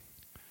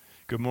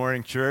Good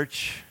morning,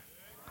 church.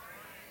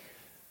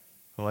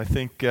 Well, I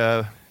think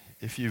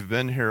if you've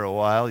been here a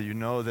while, you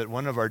know that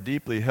one of our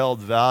deeply held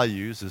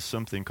values is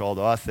something called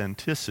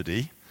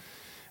authenticity.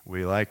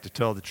 We like to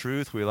tell the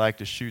truth. We like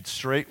to shoot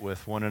straight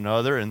with one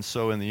another. And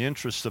so in the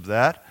interest of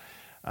that,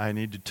 I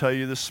need to tell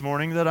you this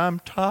morning that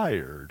I'm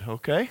tired,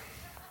 okay?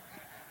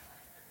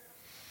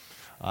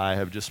 I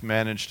have just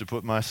managed to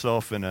put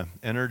myself in an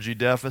energy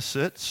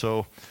deficit,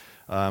 so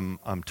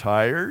I'm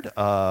tired,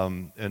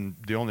 and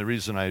the only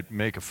reason I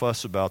make a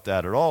fuss about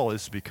that at all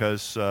is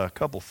because a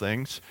couple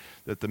things,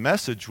 that the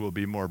message will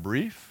be more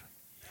brief.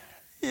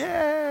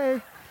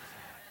 Yay!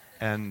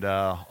 And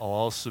I'll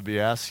also be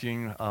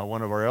asking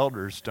one of our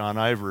elders, Don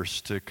Ivers,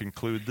 to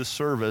conclude the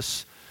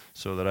service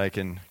so that I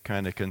can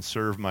kind of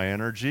conserve my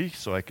energy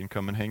so I can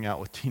come and hang out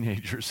with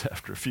teenagers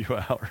after a few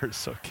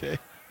hours, okay?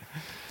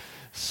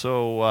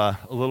 So a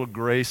little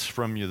grace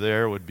from you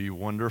there would be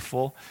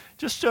wonderful.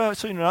 Just so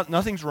you know,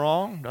 nothing's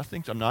wrong.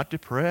 I'm not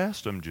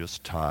depressed. I'm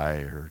just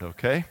tired,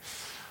 okay?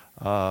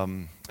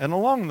 And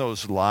along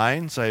those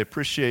lines, I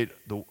appreciate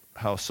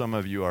how some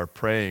of you are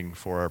praying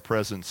for our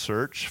present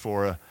search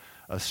for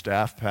a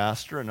staff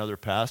pastor, another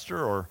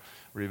pastor, or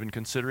we're even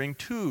considering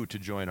two to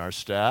join our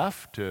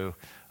staff to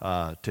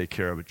take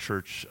care of a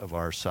church of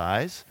our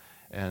size.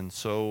 And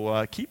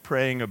so keep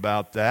praying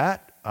about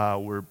that.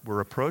 We're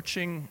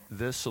approaching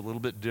this a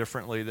little bit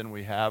differently than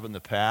we have in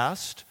the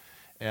past,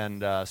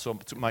 and so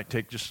it might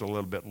take just a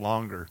little bit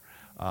longer.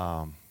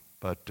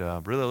 But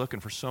really looking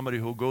for somebody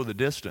who will go the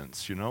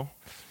distance, you know.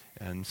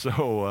 And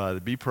so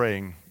be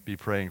praying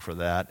for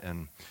that.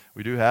 And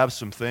we do have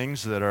some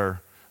things that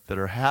are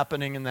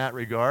happening in that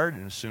regard.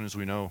 And as soon as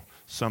we know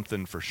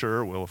something for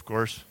sure, we'll of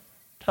course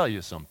tell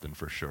you something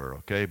for sure.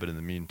 Okay. But in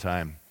the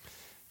meantime,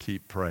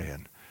 keep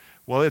praying.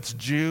 Well, it's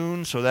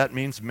June, so that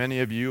means many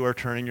of you are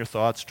turning your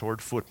thoughts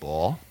toward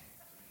football.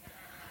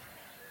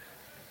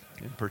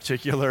 In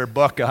particular,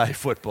 Buckeye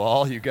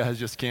football. You guys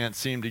just can't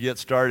seem to get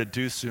started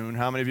too soon.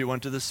 How many of you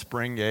went to the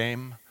spring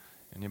game?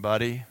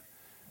 Anybody?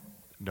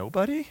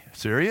 Nobody?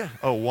 Serious?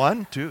 Oh,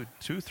 one, two,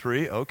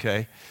 three.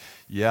 Okay.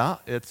 Yeah,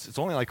 it's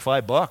only like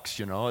 $5,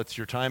 you know. It's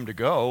your time to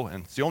go.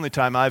 And it's the only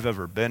time I've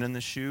ever been in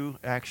the shoe,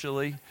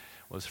 actually,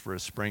 was for a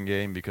spring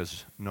game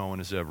because no one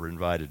has ever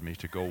invited me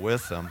to go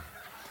with them.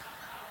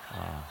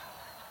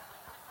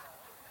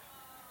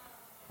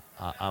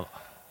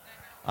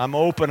 I'm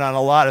open on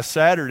a lot of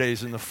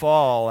Saturdays in the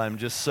fall, I'm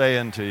just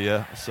saying to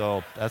you.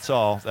 So that's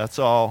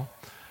all.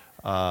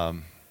 But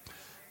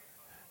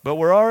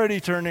we're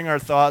already turning our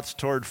thoughts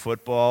toward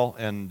football.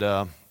 And,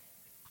 so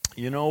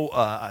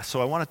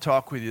I want to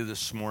talk with you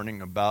this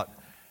morning about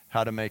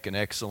how to make an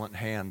excellent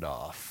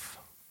handoff.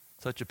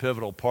 Such a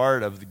pivotal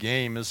part of the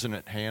game, isn't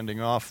it? Handing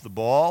off the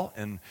ball.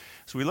 And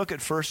so we look at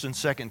 1st and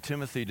 2nd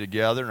Timothy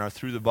together in our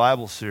Through the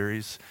Bible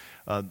series.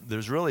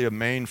 There's really a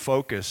main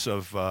focus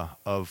of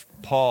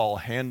Paul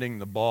handing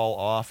the ball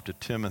off to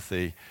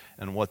Timothy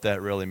and what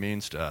that really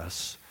means to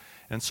us.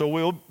 And so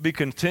we'll be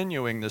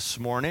continuing this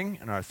morning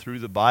in our Through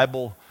the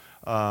Bible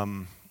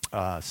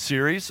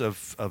series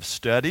of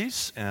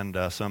studies, and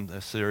a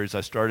series I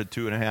started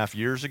 2.5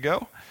 years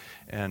ago.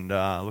 And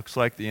looks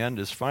like the end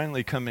is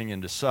finally coming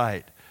into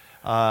sight.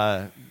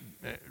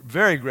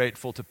 Very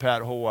grateful to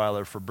Pat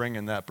Howeiler for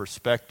bringing that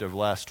perspective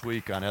last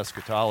week on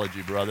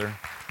eschatology, brother.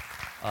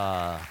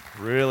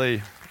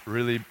 Really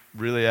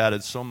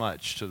added so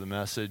much to the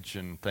message,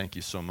 and thank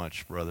you so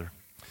much, brother.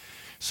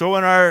 So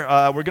in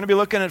our we're going to be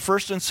looking at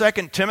 1st and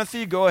 2nd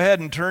Timothy. Go ahead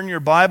and turn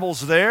your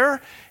Bibles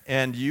there,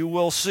 and you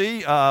will see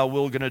we're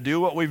going to do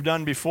what we've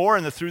done before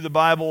in the Through the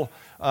Bible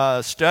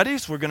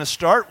studies. We're going to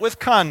start with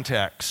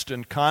context,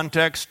 and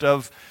context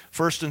of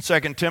 1st and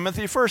 2nd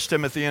Timothy. 1st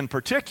Timothy in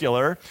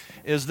particular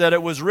is that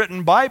it was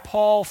written by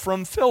Paul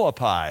from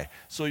Philippi.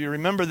 So you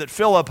remember that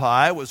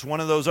Philippi was one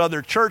of those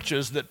other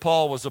churches that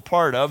Paul was a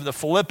part of, the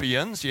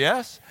Philippians,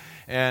 yes?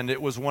 And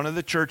it was one of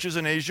the churches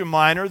in Asia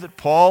Minor that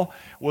Paul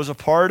was a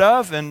part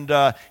of, and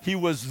he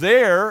was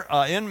there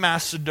in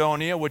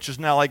Macedonia, which is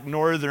now like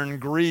northern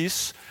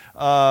Greece,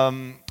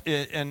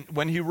 and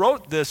when he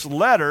wrote this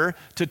letter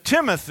to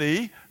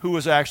Timothy, who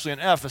was actually in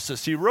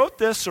Ephesus, he wrote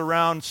this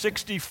around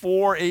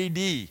 64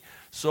 A.D.,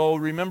 So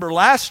remember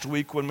last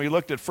week when we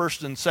looked at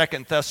 1st and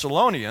 2nd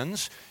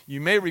Thessalonians,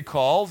 you may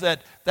recall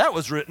that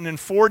was written in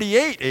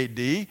 48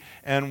 A.D.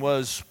 and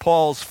was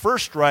Paul's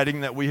first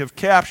writing that we have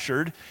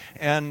captured.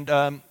 And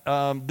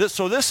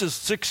so this is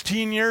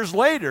 16 years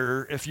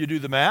later, if you do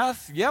the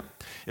math. Yep,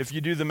 if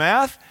you do the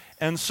math.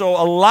 And so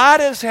a lot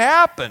has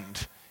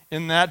happened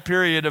in that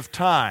period of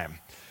time.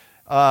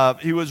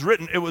 It was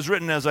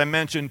written, as I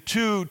mentioned,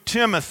 to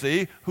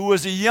Timothy, who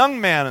was a young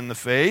man in the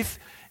faith,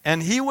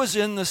 and he was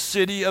in the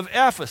city of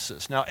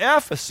Ephesus. Now,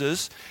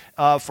 Ephesus,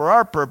 for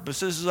our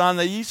purposes, is on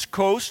the east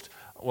coast,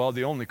 well,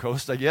 the only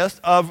coast, I guess,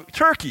 of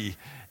Turkey.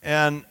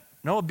 And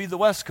no, it'd be the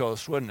west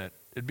coast, wouldn't it?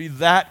 It'd be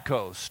that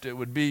coast. It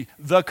would be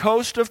the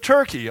coast of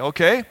Turkey,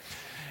 okay?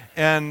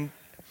 So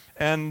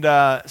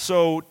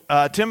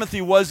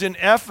Timothy was in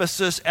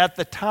Ephesus at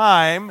the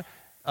time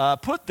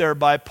put there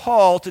by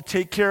Paul to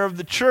take care of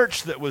the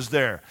church that was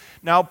there.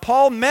 Now,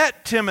 Paul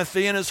met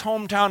Timothy in his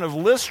hometown of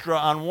Lystra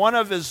on one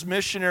of his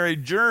missionary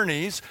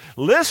journeys.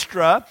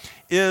 Lystra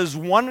is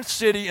one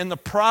city in the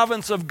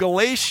province of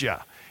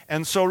Galatia.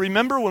 And so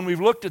remember when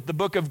we've looked at the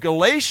book of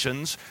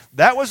Galatians,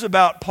 that was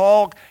about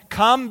Paul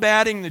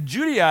combating the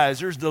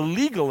Judaizers, the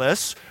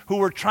legalists, who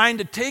were trying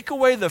to take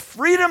away the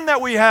freedom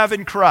that we have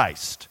in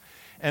Christ.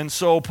 And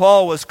so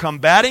Paul was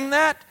combating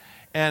that,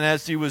 and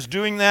as he was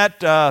doing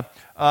that,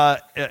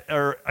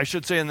 or I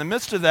should say in the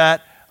midst of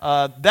that,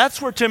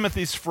 that's where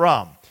Timothy's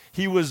from.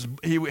 He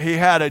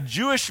had a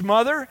Jewish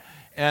mother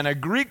and a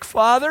Greek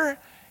father,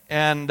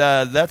 and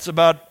that's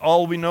about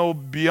all we know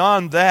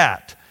beyond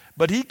that.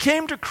 But he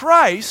came to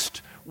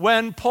Christ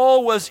when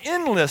Paul was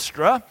in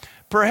Lystra,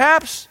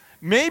 perhaps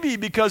maybe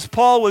because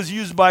Paul was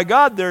used by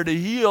God there to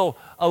heal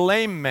a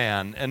lame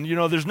man. And you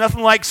know, there's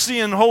nothing like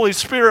seeing Holy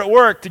Spirit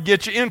work to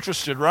get you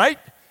interested, right?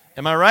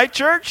 Am I right,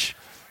 church?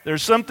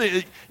 There's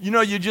something, you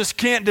know, you just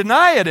can't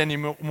deny it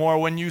anymore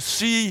when you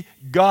see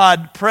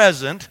God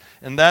present,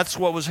 and that's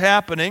what was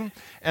happening.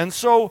 And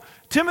so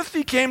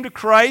Timothy came to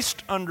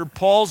Christ under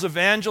Paul's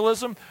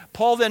evangelism.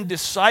 Paul then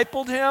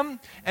discipled him,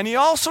 and he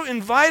also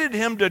invited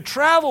him to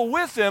travel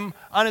with him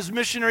on his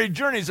missionary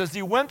journeys as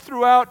he went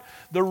throughout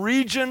the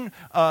region,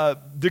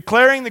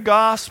 declaring the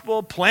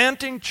gospel,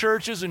 planting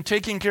churches, and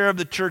taking care of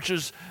the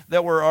churches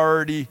that were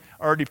already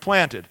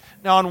planted.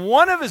 Now, on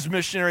one of his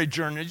missionary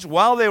journeys,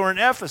 while they were in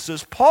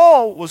Ephesus,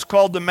 Paul was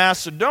called to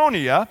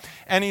Macedonia,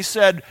 and he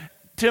said,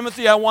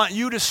 Timothy, I want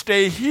you to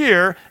stay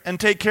here and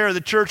take care of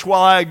the church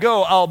while I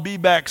go. I'll be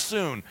back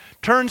soon.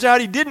 Turns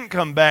out he didn't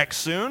come back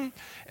soon.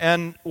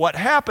 And what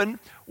happened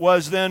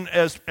was then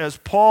as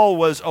Paul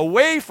was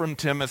away from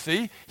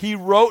Timothy, he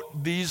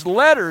wrote these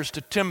letters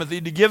to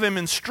Timothy to give him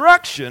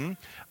instruction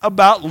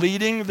about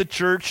leading the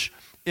church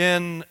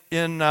in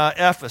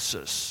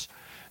Ephesus.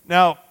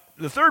 Now,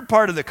 the third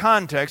part of the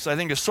context I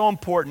think is so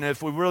important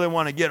if we really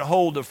want to get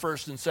hold of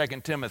 1st and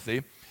 2nd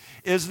Timothy,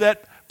 is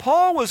that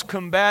Paul was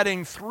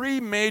combating three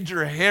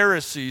major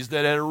heresies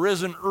that had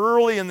arisen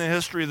early in the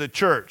history of the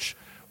church.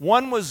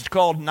 One was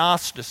called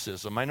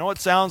Gnosticism. I know it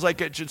sounds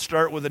like it should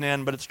start with an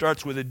N, but it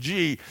starts with a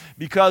G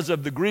because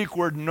of the Greek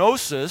word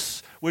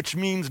gnosis, which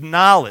means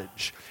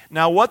knowledge.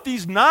 Now, what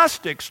these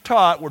Gnostics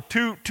taught were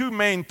two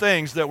main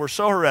things that were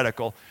so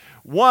heretical.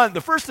 One,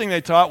 the first thing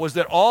they taught was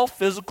that all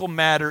physical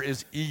matter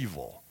is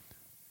evil.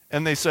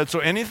 And they said, so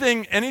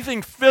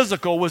anything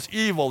physical was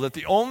evil, that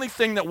the only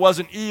thing that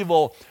wasn't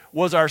evil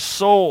was our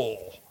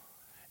soul.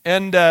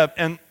 And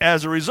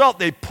as a result,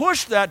 they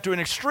pushed that to an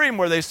extreme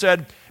where they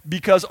said,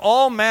 because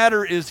all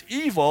matter is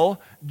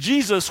evil,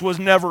 Jesus was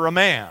never a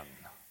man.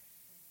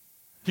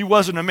 He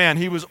wasn't a man.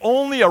 He was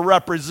only a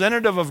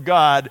representative of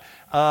God.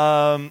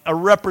 A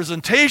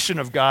representation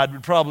of God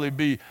would probably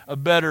be a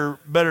better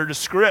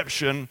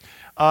description.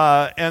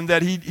 And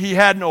that he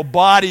had no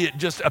body. It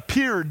just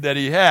appeared that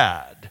he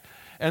had.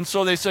 And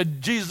so they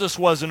said Jesus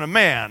wasn't a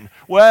man.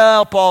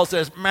 Well, Paul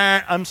says,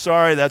 I'm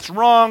sorry, that's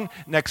wrong.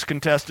 Next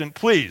contestant,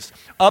 please.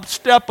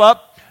 Step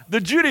up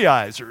the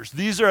Judaizers.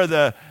 These are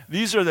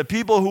the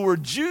people who were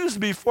Jews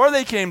before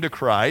they came to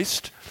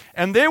Christ,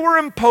 and they were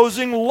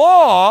imposing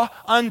law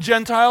on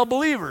Gentile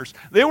believers.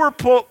 They were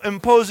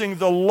imposing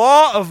the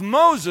law of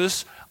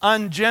Moses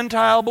on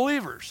Gentile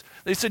believers.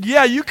 They said,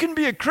 yeah, you can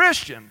be a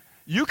Christian.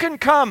 You can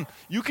come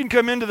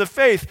into the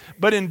faith,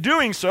 but in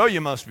doing so,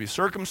 you must be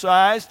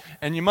circumcised,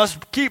 and you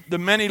must keep the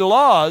many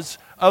laws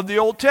of the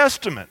Old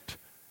Testament.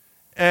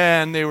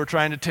 And they were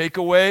trying to take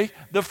away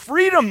the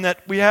freedom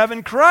that we have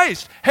in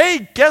Christ.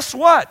 Hey, guess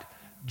what?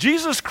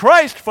 Jesus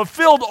Christ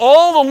fulfilled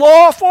all the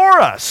law for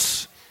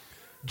us.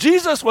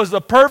 Jesus was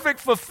the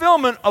perfect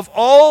fulfillment of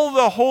all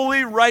the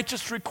holy,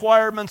 righteous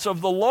requirements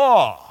of the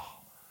law.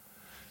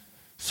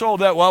 So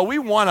that while we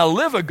want to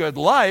live a good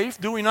life,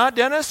 do we not,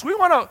 Dennis? We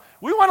want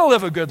to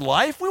live a good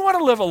life. We want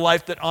to live a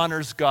life that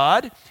honors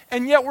God,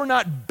 and yet we're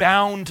not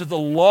bound to the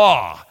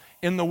law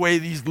in the way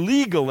these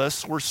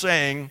legalists were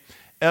saying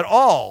at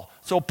all.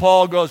 So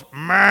Paul goes,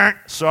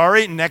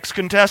 sorry, next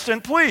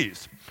contestant,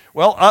 please.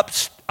 Well, up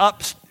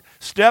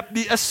step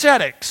the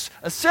ascetics.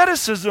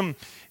 Asceticism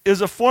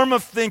is a form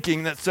of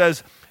thinking that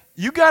says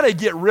you got to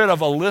get rid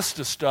of a list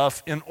of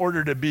stuff in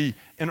order to be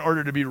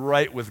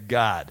right with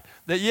God.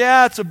 That,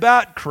 yeah, it's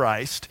about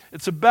Christ.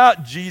 It's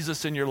about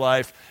Jesus in your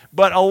life.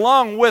 But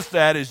along with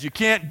that is you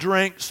can't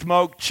drink,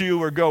 smoke,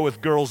 chew, or go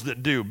with girls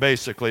that do,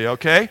 basically,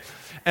 okay?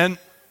 And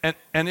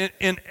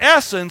in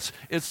essence,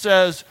 it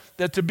says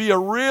that to be a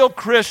real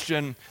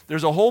Christian,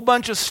 there's a whole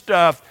bunch of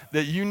stuff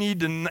that you need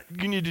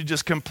to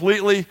just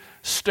completely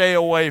stay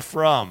away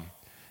from.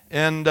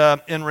 And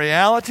in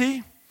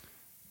reality,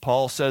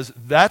 Paul says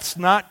that's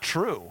not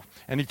true.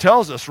 And he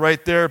tells us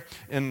right there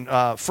in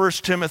 1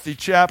 Timothy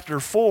chapter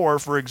 4,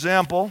 for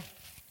example,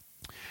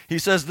 he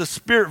says the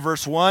Spirit,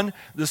 verse 1,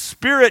 the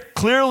Spirit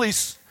clearly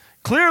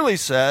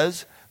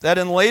says that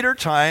in later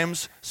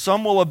times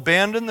some will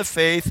abandon the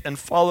faith and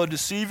follow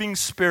deceiving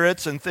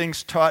spirits and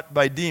things taught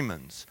by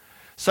demons.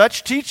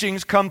 Such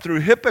teachings come through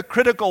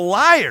hypocritical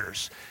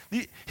liars.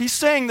 He's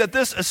saying that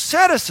this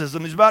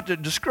asceticism he's about to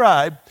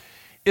describe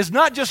is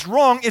not just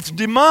wrong, it's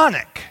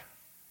demonic.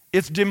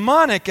 It's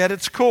demonic at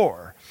its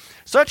core.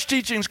 Such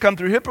teachings come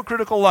through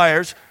hypocritical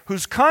liars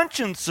whose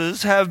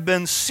consciences have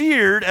been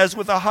seared as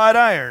with a hot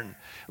iron.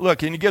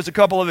 Look, and he gives a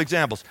couple of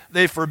examples.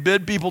 They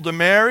forbid people to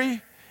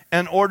marry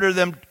and order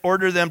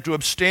them to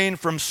abstain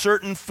from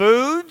certain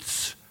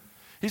foods.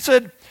 He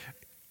said,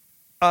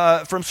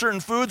 from certain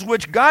foods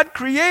which God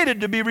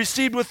created to be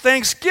received with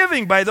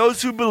thanksgiving by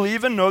those who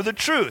believe and know the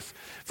truth.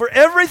 For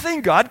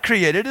everything God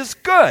created is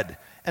good,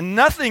 and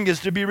nothing is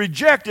to be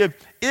rejected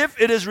if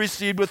it is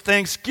received with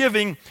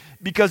thanksgiving,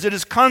 because it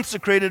is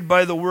consecrated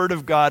by the word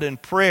of God in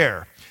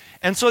prayer.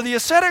 And so the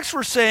ascetics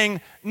were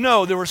saying,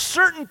 no, there were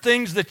certain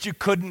things that you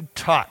couldn't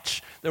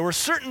touch. There were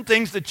certain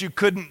things that you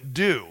couldn't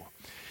do.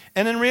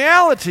 And in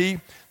reality,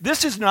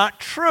 this is not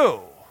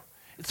true.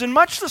 It's in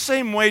much the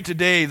same way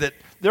today that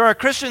there are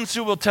Christians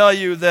who will tell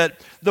you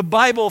that the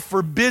Bible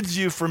forbids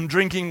you from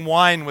drinking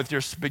wine with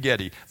your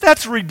spaghetti.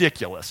 That's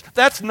ridiculous.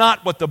 That's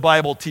not what the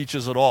Bible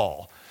teaches at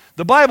all.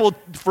 The Bible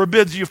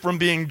forbids you from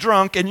being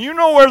drunk, and you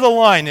know where the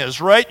line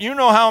is, right? You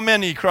know how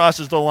many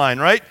crosses the line,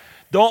 right?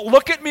 Don't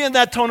look at me in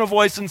that tone of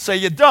voice and say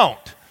you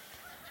don't.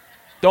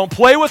 Don't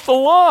play with the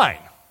line.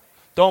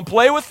 Don't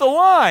play with the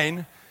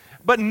line.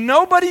 But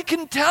nobody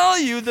can tell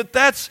you that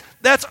that's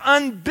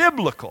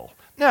unbiblical.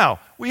 Now,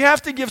 we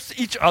have to give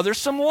each other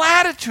some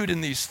latitude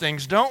in these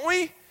things, don't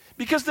we?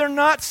 Because they're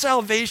not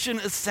salvation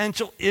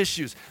essential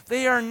issues.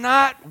 They are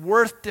not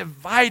worth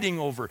dividing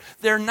over.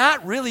 They're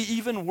not really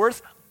even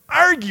worth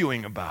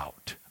arguing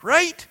about,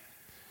 right?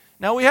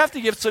 Now, we have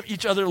to give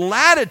each other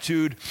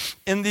latitude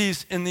in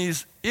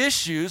these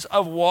issues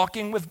of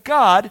walking with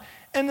God.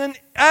 And then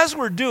as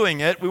we're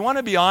doing it, we want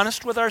to be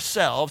honest with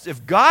ourselves.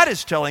 If God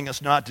is telling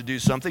us not to do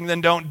something,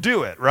 then don't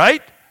do it,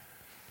 right?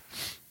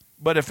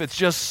 But if it's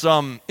just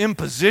some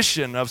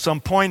imposition of some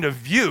point of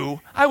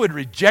view, I would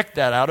reject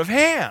that out of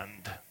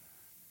hand.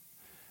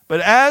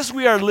 But as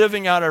we are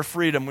living out our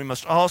freedom, we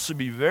must also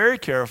be very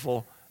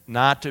careful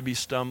not to be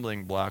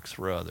stumbling blocks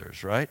for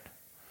others, right?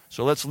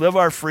 So let's live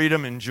our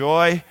freedom in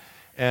joy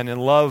and in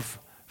love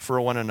for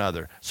one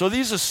another. So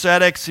these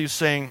ascetics, he's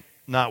saying,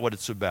 not what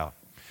it's about.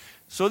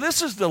 So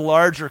this is the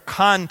larger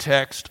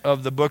context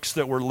of the books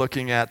that we're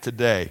looking at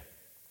today.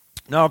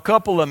 Now, a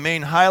couple of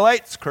main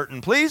highlights. Curtain,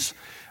 please.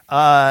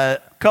 A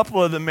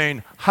couple of the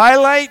main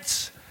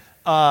highlights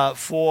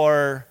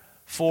for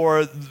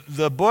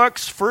the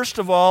books. First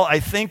of all, I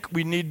think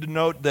we need to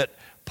note that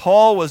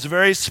Paul was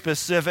very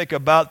specific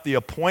about the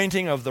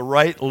appointing of the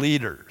right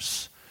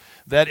leaders.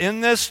 That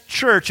in this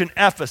church in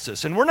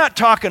Ephesus, and we're not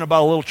talking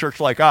about a little church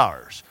like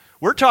ours.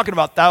 We're talking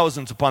about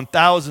thousands upon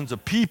thousands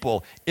of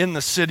people in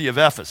the city of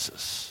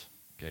Ephesus.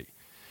 Okay,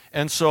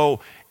 and so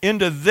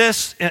into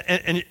this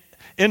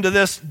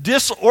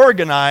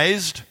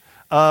disorganized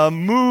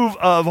move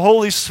of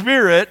Holy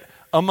Spirit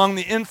among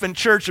the infant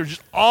church, there's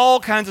just all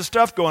kinds of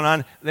stuff going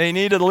on. They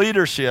needed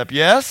leadership,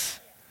 yes?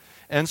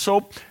 And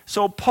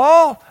so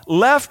Paul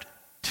left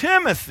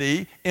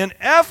Timothy in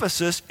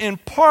Ephesus in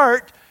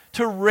part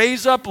to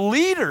raise up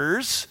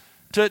leaders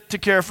to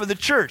care for the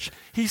church.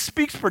 He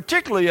speaks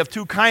particularly of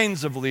two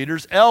kinds of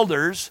leaders,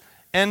 elders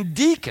and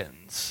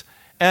deacons.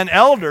 And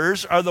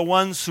elders are the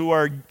ones who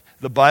are,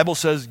 the Bible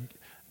says,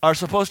 are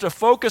supposed to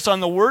focus on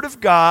the Word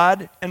of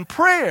God and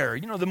prayer,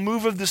 the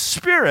move of the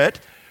Spirit,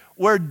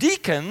 where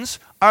deacons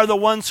are the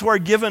ones who are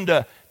given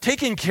to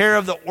taking care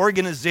of the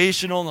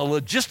organizational and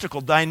the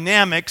logistical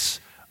dynamics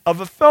of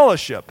a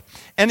fellowship.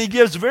 And he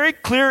gives very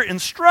clear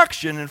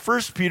instruction in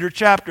 1 Peter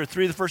chapter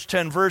 3, the first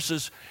 10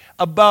 verses,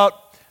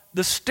 about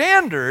the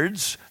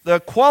standards,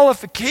 the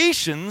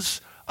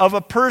qualifications of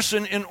a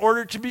person in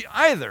order to be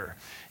either.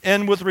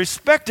 And with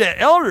respect to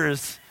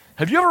elders,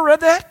 have you ever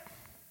read that?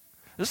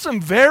 There's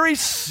some very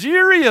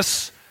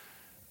serious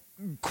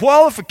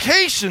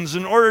qualifications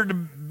in order to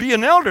be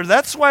an elder.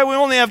 That's why we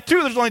only have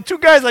two. There's only two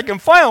guys I can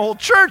find in the whole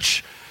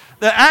church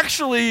that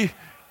actually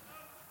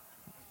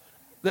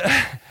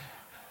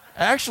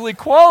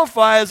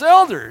qualify as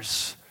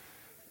elders.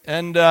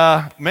 And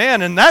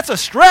and that's a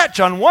stretch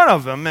on one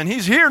of them, and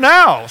he's here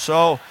now.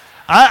 So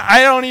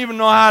I don't even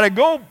know how to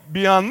go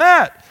beyond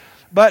that.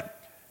 But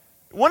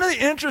one of the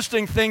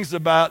interesting things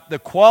about the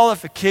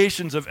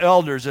qualifications of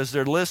elders as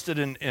they're listed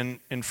in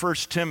 1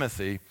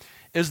 Timothy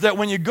is that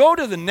when you go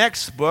to the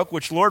next book,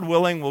 which Lord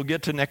willing we'll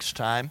get to next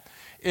time,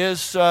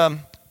 is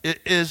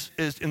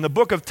in the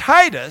book of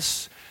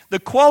Titus, the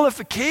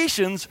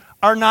qualifications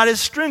are not as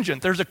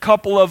stringent. There's a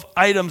couple of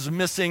items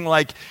missing,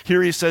 like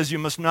here he says you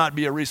must not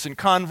be a recent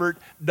convert,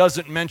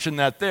 doesn't mention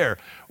that there.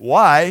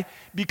 Why?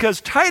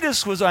 Because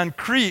Titus was in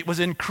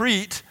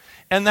Crete,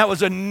 and that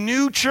was a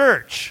new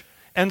church.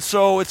 And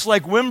so it's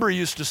like Wimber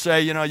used to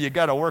say, you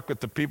got to work with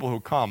the people who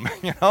come,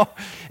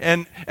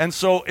 And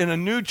so in a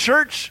new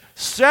church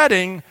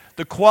setting,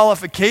 the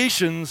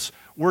qualifications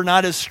were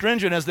not as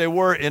stringent as they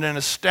were in an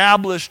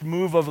established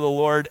move of the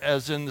Lord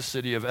as in the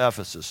city of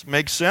Ephesus.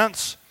 Makes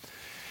sense?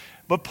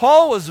 But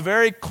Paul was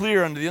very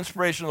clear under the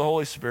inspiration of the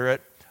Holy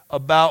Spirit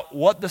about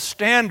what the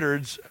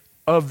standards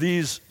of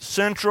these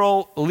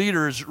central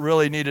leaders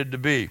really needed to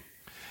be.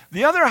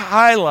 The other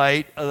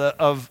highlight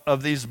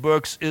of these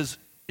books is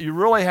you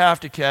really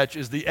have to catch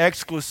is the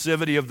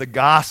exclusivity of the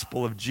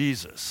gospel of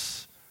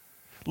Jesus.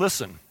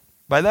 Listen,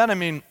 by that I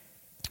mean,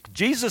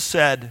 Jesus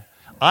said,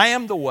 I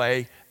am the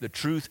way, the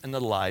truth, and the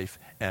life,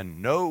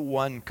 and no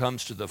one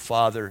comes to the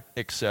Father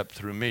except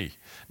through me.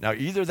 Now,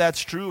 either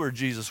that's true or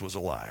Jesus was a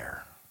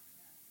liar.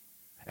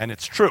 And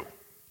it's true.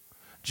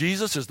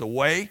 Jesus is the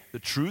way, the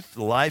truth,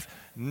 the life.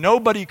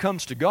 Nobody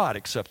comes to God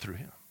except through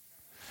him.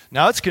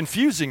 Now, it's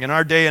confusing in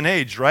our day and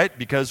age, right?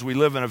 Because we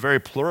live in a very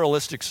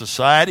pluralistic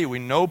society. We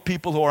know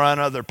people who are on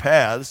other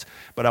paths.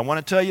 But I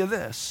want to tell you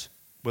this,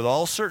 with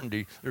all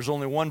certainty, there's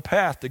only one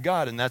path to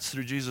God, and that's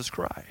through Jesus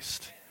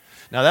Christ.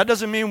 Now, that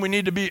doesn't mean we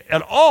need to be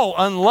at all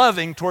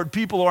unloving toward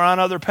people who are on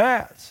other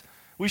paths.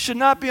 We should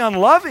not be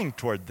unloving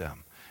toward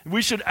them.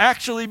 We should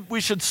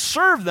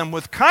serve them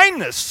with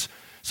kindness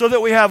so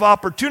that we have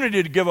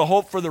opportunity to give a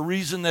hope for the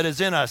reason that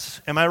is in us.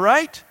 Am I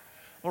right?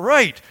 All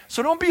right.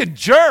 So don't be a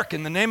jerk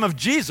in the name of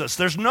Jesus.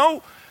 There's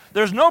no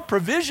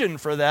provision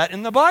for that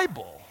in the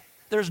Bible.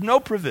 There's no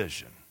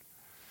provision.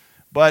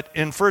 But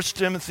in 1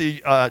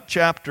 Timothy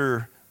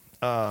chapter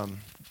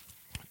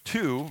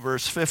 2,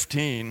 verse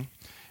 15,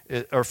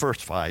 or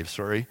verse 5,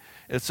 sorry,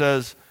 it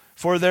says,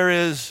 for there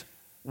is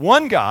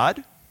one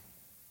God.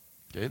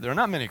 Okay, there are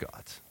not many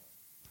gods.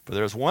 For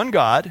there is one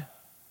God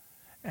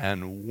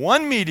and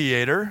one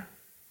mediator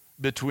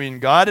between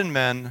God and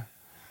men,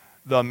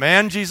 the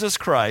man Jesus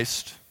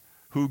Christ,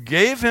 who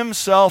gave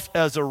himself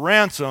as a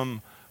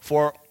ransom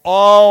for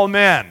all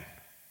men.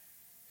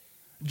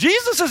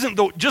 Jesus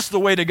isn't just the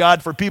way to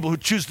God for people who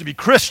choose to be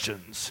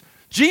Christians.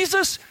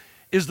 Jesus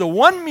is the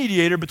one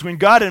mediator between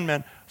God and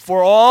men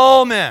for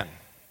all men.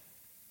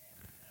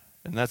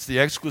 And that's the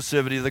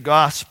exclusivity of the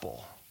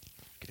gospel.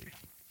 Okay.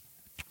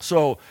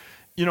 So,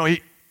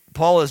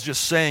 Paul is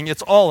just saying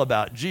it's all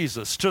about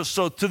Jesus.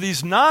 So to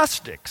these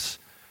Gnostics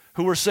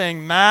who were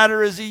saying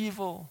matter is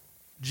evil,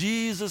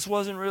 Jesus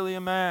wasn't really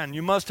a man,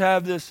 you must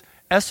have this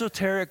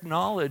esoteric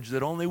knowledge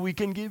that only we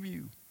can give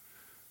you.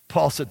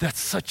 Paul said, that's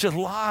such a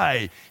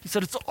lie. He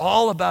said, it's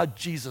all about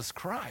Jesus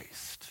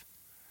Christ.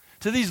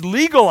 To these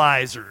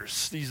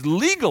legalizers, these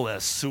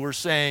legalists who were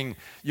saying,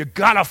 you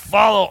got to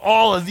follow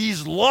all of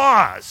these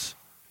laws,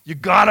 you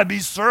got to be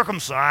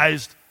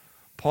circumcised,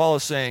 Paul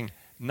is saying,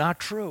 not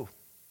true.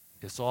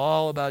 It's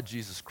all about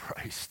Jesus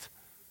Christ.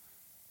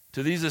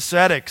 To these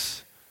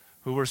ascetics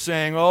who were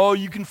saying, oh,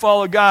 you can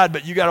follow God,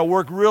 but you got to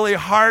work really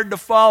hard to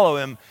follow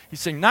him, he's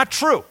saying, not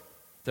true.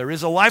 There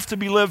is a life to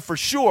be lived for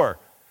sure,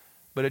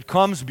 but it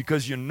comes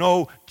because you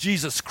know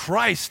Jesus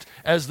Christ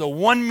as the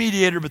one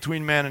mediator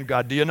between man and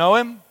God. Do you know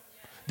him?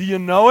 Do you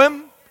know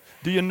him?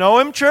 Do you know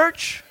him,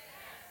 church?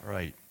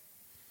 Right.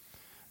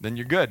 Then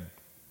you're good.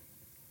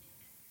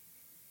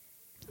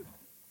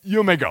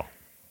 You may go.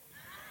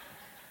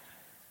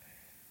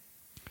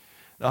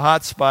 The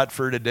hot spot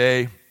for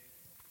today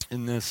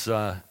in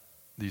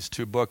these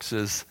two books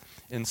is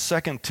in 2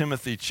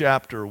 Timothy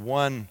chapter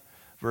 1,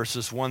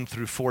 verses 1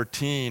 through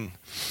 14,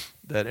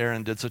 that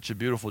Aaron did such a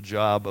beautiful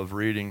job of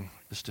reading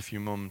just a few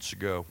moments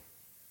ago.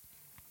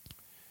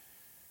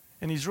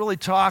 And he's really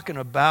talking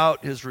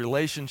about his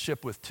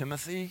relationship with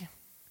Timothy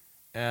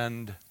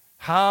and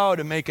how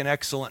to make an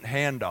excellent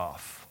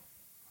handoff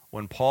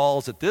when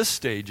Paul's at this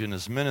stage in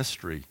his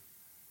ministry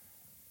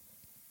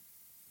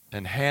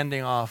and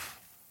handing off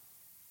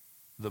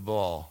the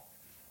ball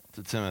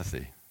to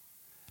Timothy.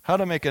 How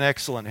to make an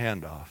excellent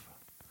handoff.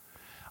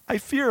 I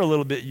fear a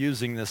little bit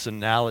using this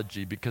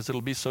analogy because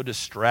it'll be so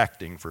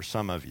distracting for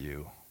some of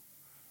you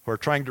who are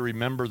trying to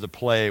remember the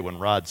play when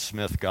Rod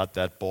Smith got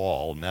that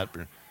ball. And that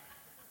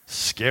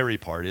scary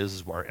part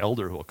is our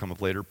elder who will come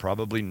up later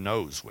probably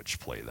knows which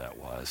play that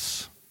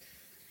was.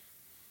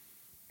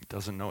 He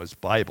doesn't know his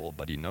Bible,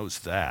 but he knows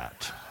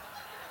that.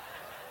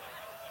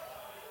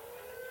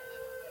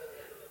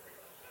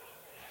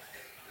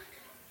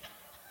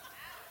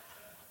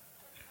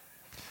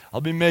 I'll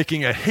be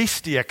making a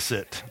hasty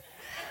exit.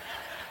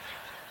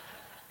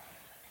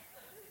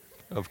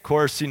 Of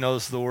course, he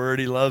knows the word.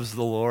 He loves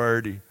the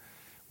Lord. He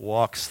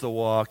walks the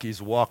walk.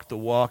 He's walked the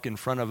walk in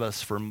front of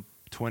us for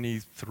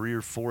 23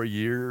 or 4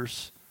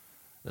 years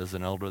as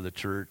an elder of the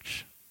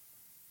church.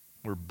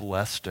 We're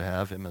blessed to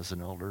have him as an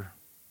elder.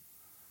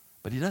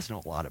 But he does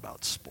know a lot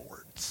about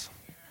sports.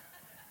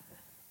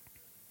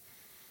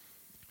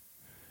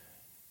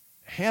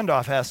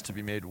 Handoff has to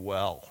be made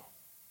well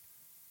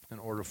in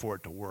order for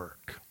it to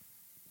work.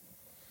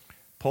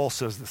 Paul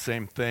says the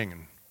same thing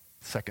in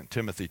 2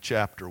 Timothy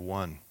chapter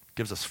 1.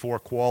 Gives us 4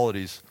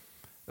 qualities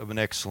of an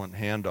excellent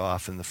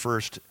handoff. And the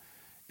first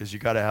is you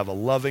got to have a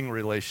loving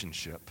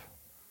relationship.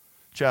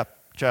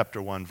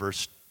 Chapter 1,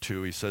 verse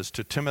 2, he says,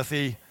 to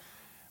Timothy,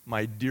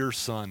 my dear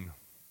son.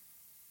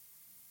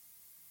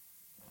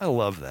 I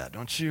love that,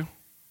 don't you?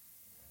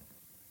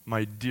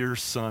 My dear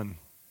son.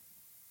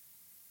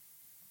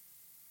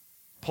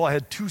 Paul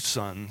had 2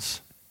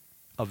 sons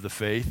of the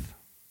faith.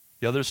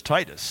 The other's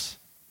Titus.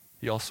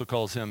 He also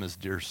calls him his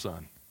dear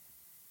son.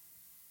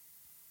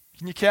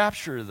 Can you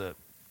capture the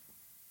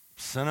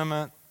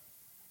sentiment,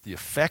 the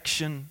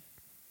affection,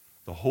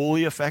 the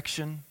holy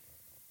affection,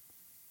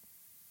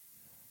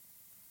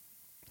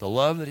 the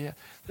love that he has.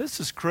 This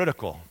is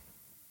critical.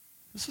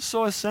 This is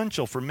so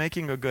essential for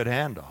making a good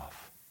handoff.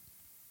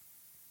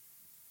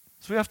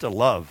 So we have to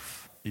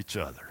love each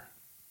other.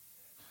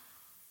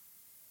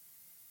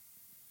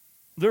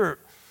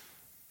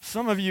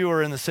 Some of you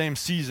are in the same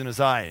season as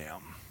I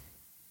am.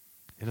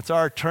 And it's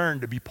our turn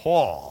to be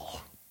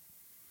Paul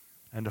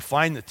and to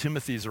find the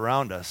Timothys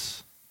around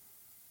us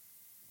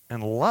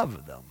and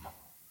love them.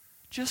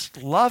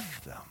 Just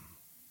love them.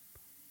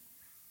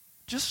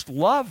 Just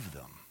love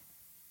them.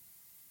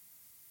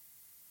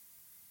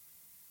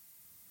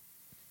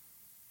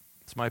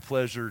 It's my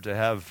pleasure to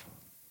have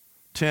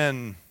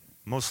 10,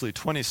 mostly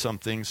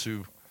 20-somethings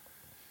who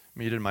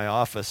meet in my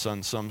office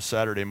on some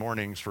Saturday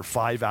mornings for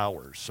 5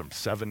 hours, from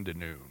 7 to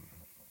noon.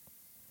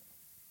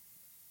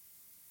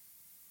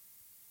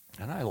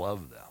 And I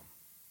love them.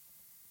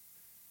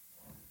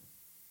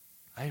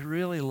 I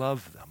really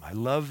love them. I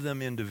love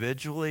them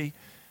individually,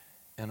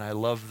 and I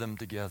love them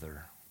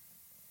together.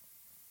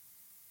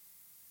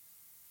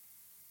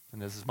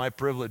 And this is my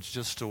privilege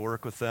just to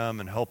work with them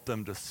and help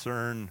them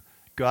discern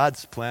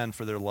God's plan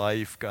for their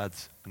life,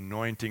 God's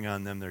anointing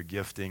on them, their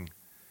gifting.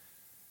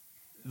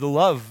 The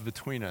love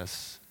between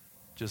us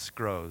just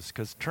grows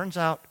because it turns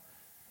out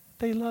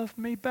they love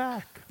me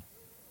back.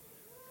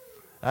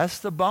 That's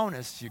the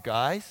bonus, you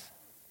guys.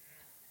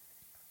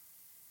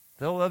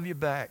 They'll love you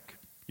back.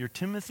 Your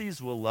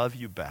Timothys will love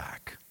you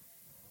back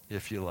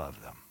if you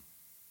love them.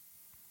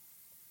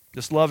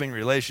 This loving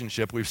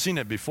relationship, we've seen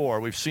it before.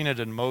 We've seen it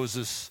in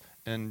Moses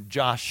and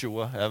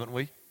Joshua, haven't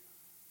we?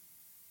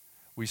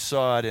 We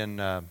saw it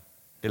in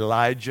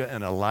Elijah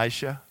and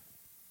Elisha.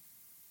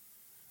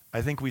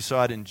 I think we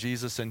saw it in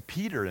Jesus and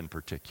Peter in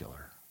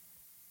particular.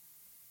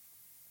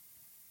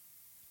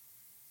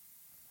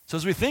 So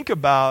as we think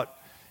about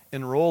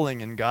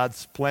enrolling in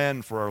God's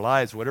plan for our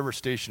lives, whatever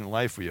station in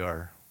life we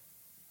are,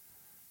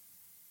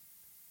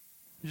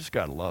 you just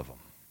got to love them.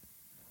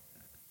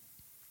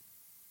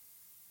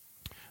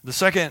 The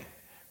second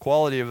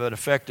quality of an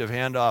effective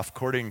handoff,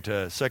 according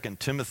to 2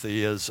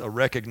 Timothy, is a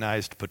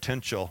recognized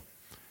potential.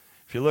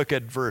 If you look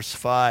at verse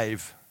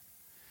 5,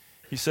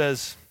 he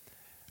says,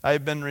 I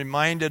have been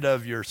reminded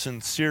of your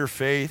sincere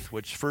faith,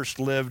 which first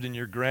lived in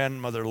your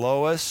grandmother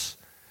Lois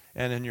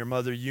and in your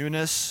mother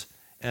Eunice,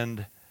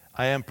 and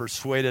I am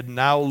persuaded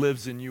now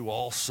lives in you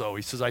also.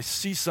 He says, I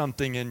see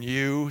something in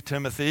you,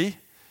 Timothy.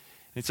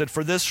 He said,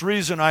 for this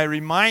reason I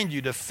remind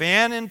you to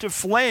fan into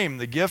flame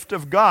the gift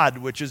of God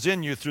which is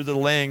in you through the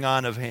laying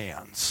on of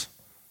hands.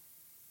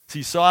 So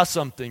he saw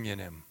something in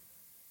him.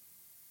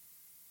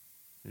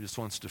 He just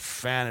wants to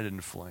fan it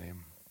into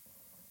flame.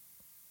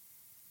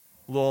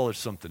 Lowell, there's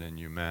something in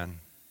you, man.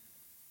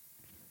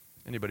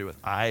 Anybody with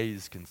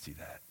eyes can see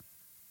that.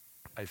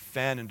 I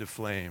fan into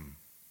flame.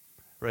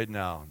 Right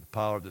now, the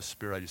power of the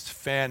Spirit, I just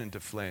fan into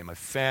flame. I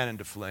fan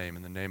into flame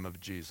in the name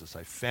of Jesus.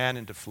 I fan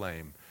into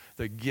flame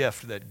the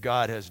gift that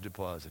God has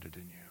deposited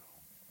in you.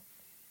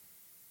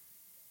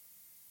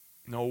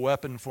 No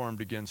weapon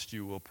formed against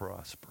you will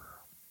prosper.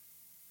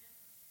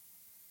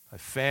 I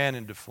fan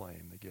into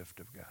flame the gift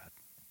of God.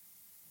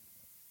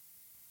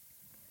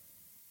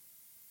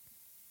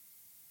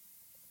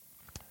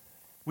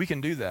 We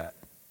can do that.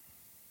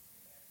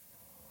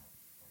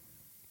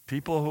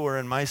 People who are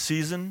in my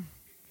season,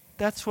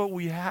 that's what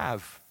we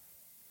have.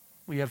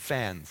 We have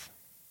fans.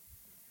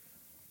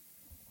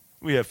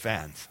 We have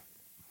fans.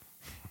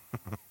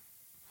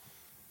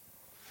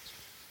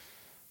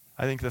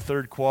 I think the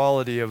third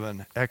quality of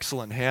an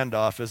excellent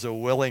handoff is a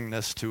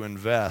willingness to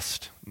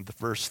invest. In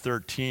verse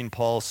 13,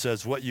 Paul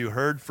says, what you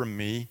heard from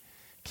me,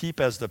 keep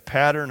as the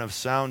pattern of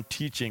sound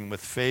teaching with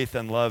faith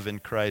and love in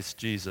Christ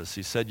Jesus.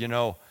 He said,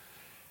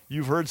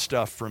 you've heard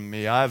stuff from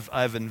me.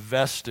 I've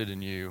invested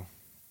in you.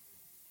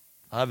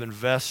 I've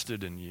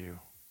invested in you.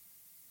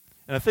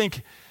 And I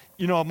think,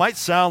 it might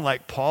sound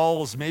like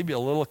Paul's maybe a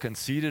little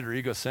conceited or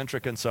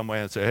egocentric in some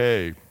way and say,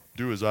 hey,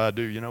 do as I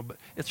do, but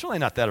it's really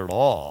not that at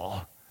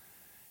all.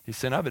 He's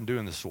saying, I've been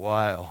doing this a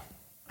while.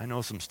 I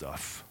know some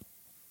stuff.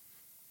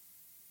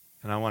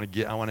 And I want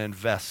to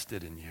invest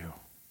it in you.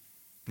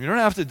 You don't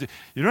have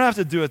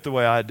to do it the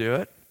way I do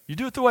it. You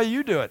do it the way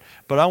you do it.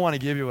 But I want to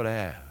give you what I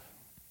have.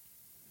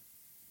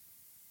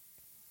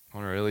 I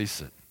want to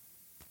release it.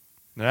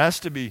 There has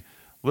to be,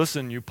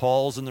 listen, you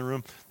Pauls in the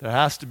room, there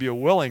has to be a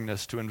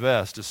willingness to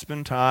invest, to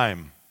spend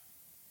time.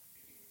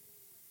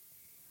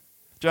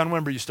 John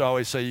Wimber used to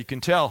always say, you can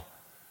tell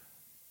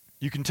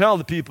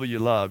the people you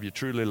love, you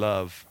truly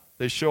love.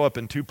 They show up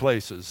in two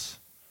places.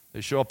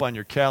 They show up on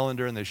your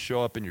calendar and they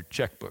show up in your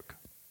checkbook.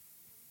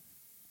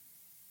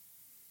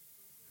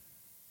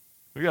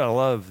 We got to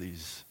love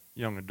these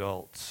young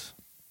adults,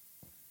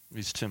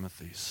 these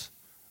Timothys.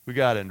 We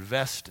got to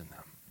invest in them.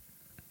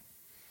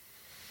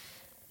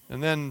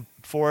 And then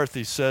fourth,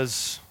 he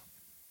says,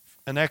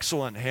 an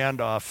excellent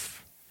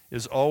handoff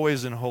is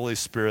always in Holy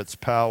Spirit's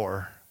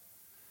power.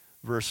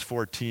 Verse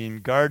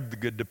 14, guard the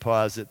good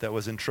deposit that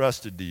was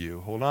entrusted to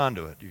you. Hold on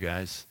to it, you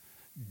guys.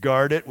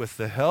 guard it with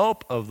the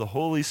help of the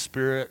Holy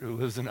Spirit who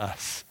lives in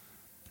us.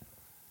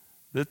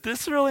 That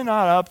this is really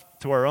not up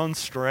to our own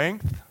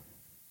strength,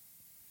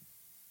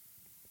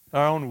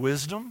 our own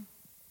wisdom.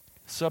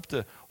 It's up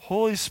to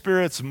Holy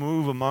Spirit's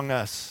move among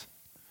us.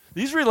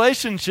 These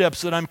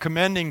relationships that I'm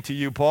commending to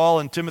you, Paul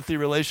and Timothy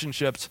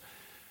relationships,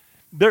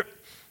 they're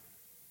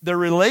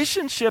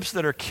relationships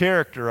that are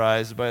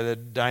characterized by the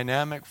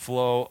dynamic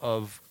flow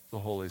of the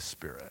Holy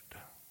Spirit.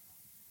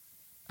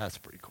 That's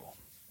pretty cool.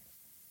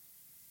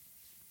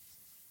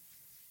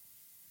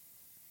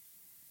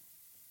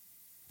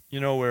 You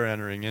know, we're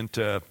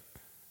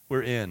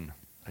in,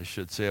 I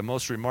should say, a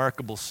most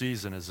remarkable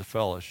season as a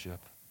fellowship.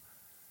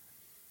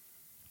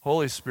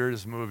 Holy Spirit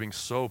is moving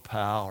so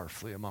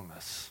powerfully among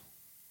us.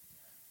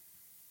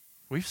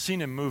 We've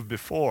seen him move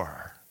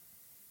before.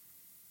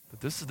 But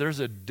there's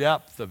a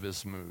depth of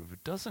his move.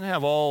 It doesn't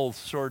have all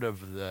sort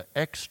of the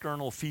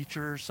external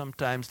features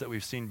sometimes that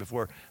we've seen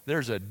before.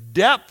 There's a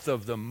depth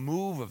of the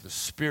move of the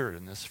Spirit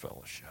in this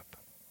fellowship.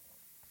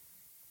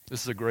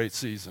 This is a great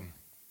season.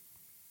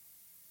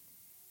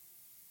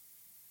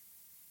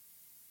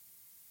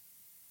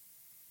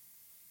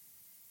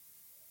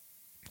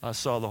 I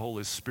saw the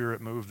Holy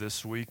Spirit move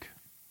this week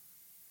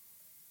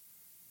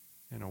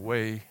in a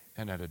way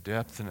and at a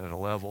depth and at a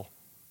level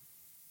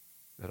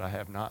that I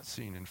have not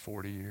seen in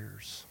 40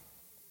 years.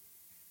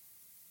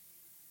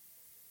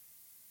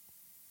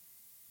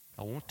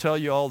 I won't tell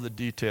you all the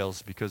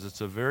details because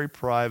it's a very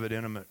private,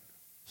 intimate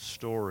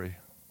story.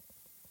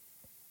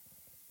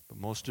 But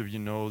most of you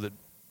know that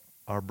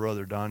our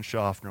brother Don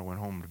Schaffner went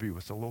home to be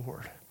with the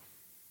Lord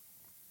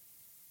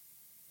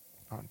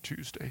on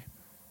Tuesday.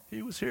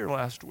 He was here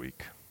last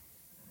week.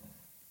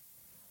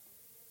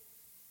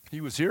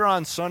 He was here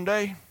on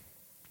Sunday.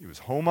 He was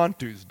home on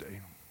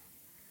Tuesday.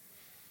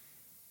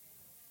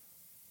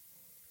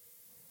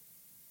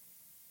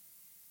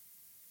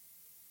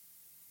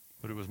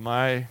 But it was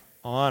my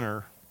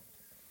honor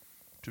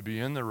to be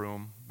in the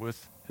room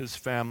with his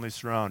family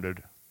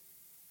surrounded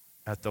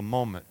at the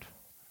moment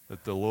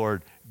that the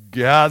Lord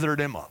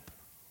gathered him up.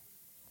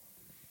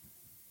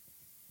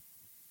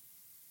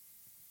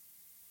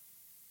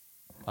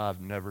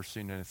 I've never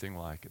seen anything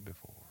like it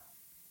before.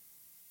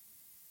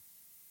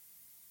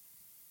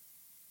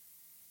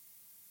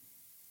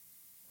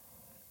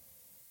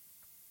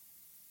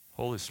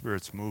 Holy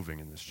Spirit's moving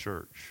in this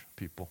church,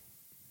 people.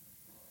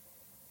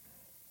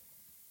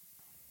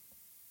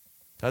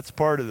 That's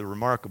part of the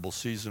remarkable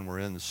season we're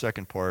in. The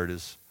second part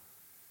is,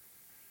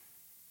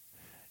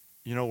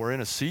 you know, we're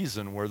in a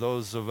season where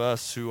those of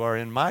us who are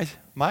in my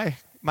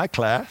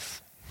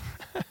class,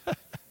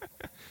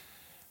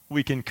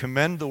 we can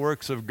commend the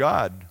works of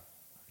God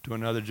to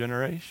another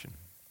generation.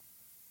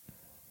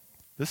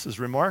 This is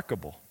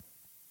remarkable.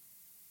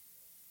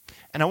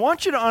 And I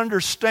want you to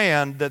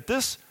understand that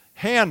this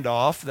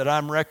handoff that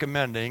I'm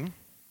recommending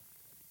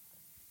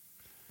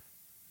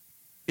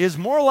is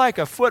more like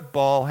a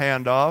football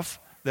handoff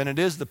than it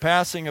is the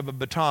passing of a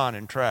baton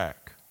in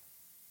track.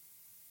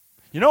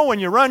 You know, when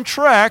you run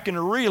track in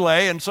a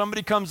relay and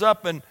somebody comes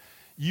up and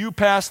you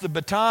pass the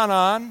baton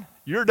on,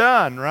 you're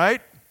done,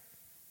 right?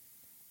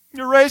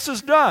 Your race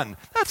is done.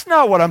 That's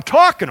not what I'm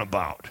talking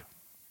about.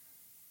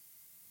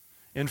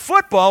 In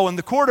football, when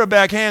the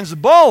quarterback hands the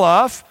ball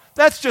off,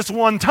 that's just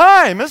one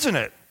time, isn't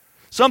it?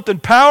 Something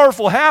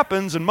powerful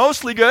happens and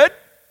mostly good.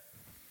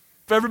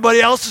 If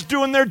everybody else is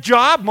doing their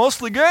job,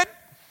 mostly good.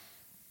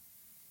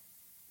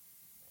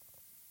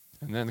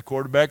 And then the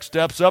quarterback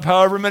steps up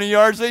however many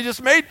yards they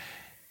just made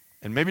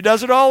and maybe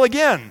does it all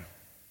again.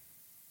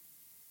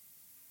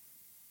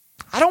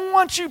 I don't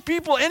want you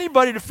people,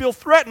 anybody, to feel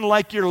threatened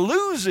like you're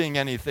losing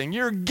anything.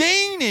 You're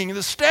gaining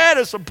the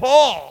status of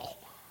Paul.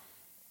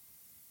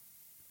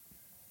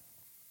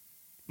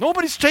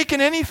 Nobody's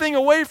taking anything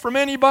away from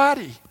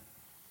anybody.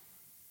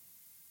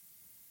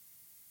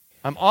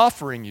 I'm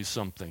offering you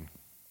something.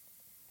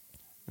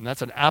 And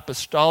that's an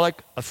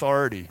apostolic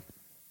authority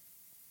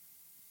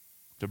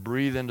to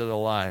breathe into the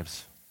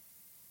lives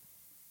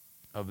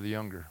of the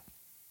younger.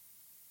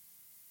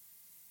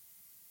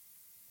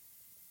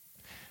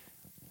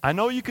 I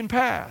know you can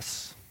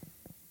pass.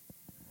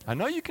 I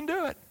know you can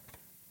do it.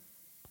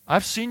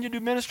 I've seen you do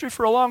ministry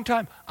for a long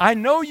time. I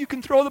know you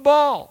can throw the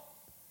ball.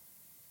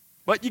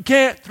 But you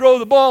can't throw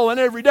the ball on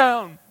every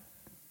down.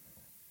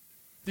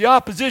 The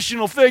opposition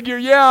will figure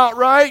you out,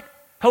 right?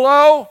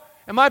 Hello?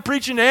 Am I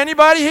preaching to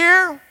anybody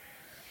here?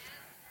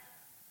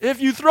 If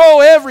you throw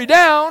every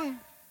down,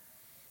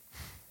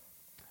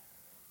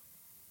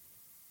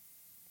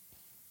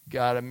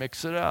 got to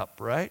mix it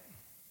up, right?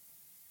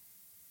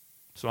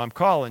 So I'm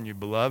calling you,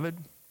 beloved,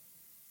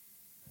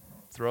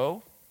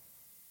 throw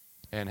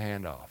and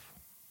hand off.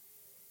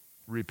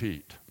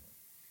 Repeat.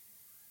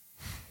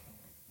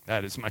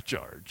 That is my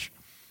charge.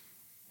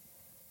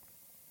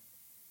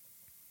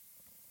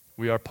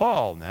 We are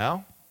Paul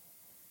now,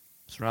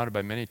 surrounded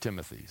by many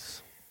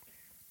Timothys.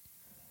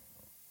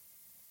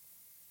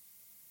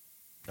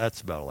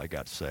 That's about all I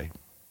got to say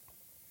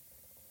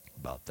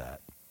about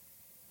that.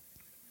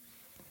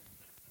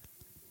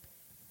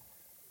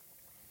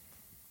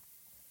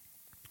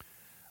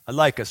 I'd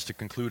like us to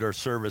conclude our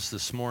service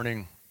this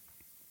morning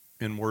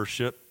in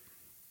worship,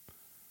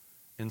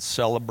 in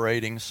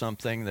celebrating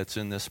something that's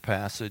in this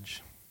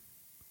passage,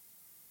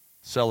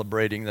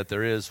 celebrating that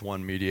there is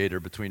one mediator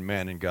between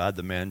man and God,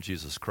 the man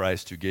Jesus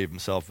Christ, who gave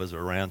himself as a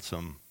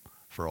ransom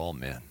for all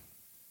men.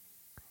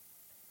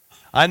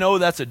 I know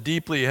that's a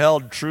deeply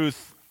held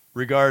truth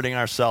regarding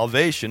our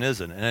salvation,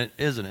 isn't it?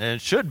 And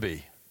it should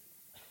be.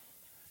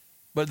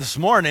 But this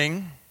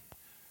morning,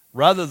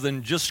 rather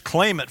than just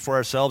claim it for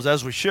ourselves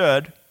as we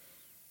should,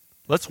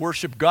 let's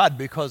worship God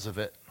because of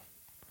it.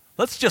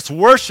 Let's just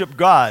worship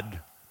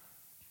God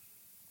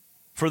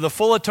for the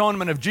full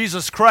atonement of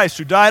Jesus Christ,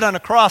 who died on a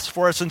cross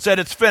for us and said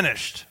it's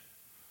finished.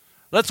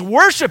 Let's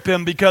worship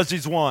him because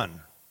he's won.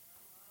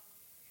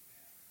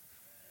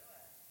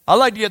 I'd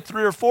like to get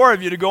 3 or 4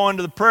 of you to go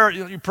into the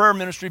prayer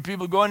ministry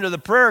people, go into the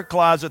prayer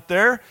closet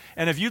there.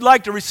 And if you'd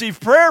like to receive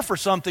prayer for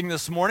something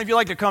this morning, if you'd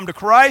like to come to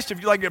Christ, if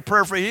you'd like to get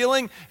prayer for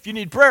healing, if you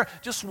need prayer,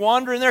 just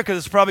wander in there, because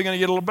it's probably going to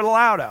get a little bit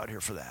loud out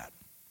here for that.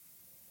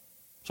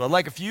 So I'd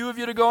like a few of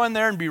you to go in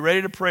there and be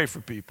ready to pray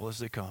for people as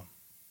they come.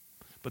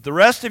 But the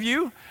rest of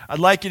you, I'd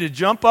like you to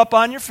jump up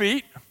on your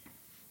feet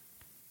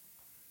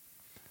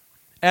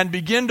and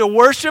begin to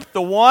worship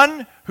the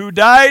one who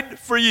died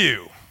for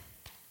you.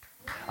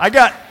 I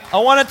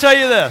want to tell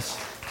you this.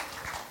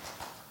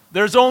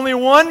 There's only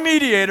one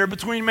mediator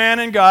between man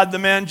and God, the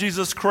man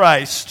Jesus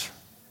Christ.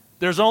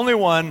 There's only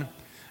one.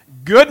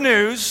 Good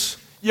news,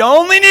 you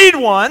only need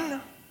one.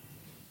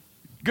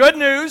 Good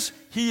news,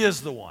 he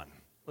is the one.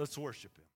 Let's worship him.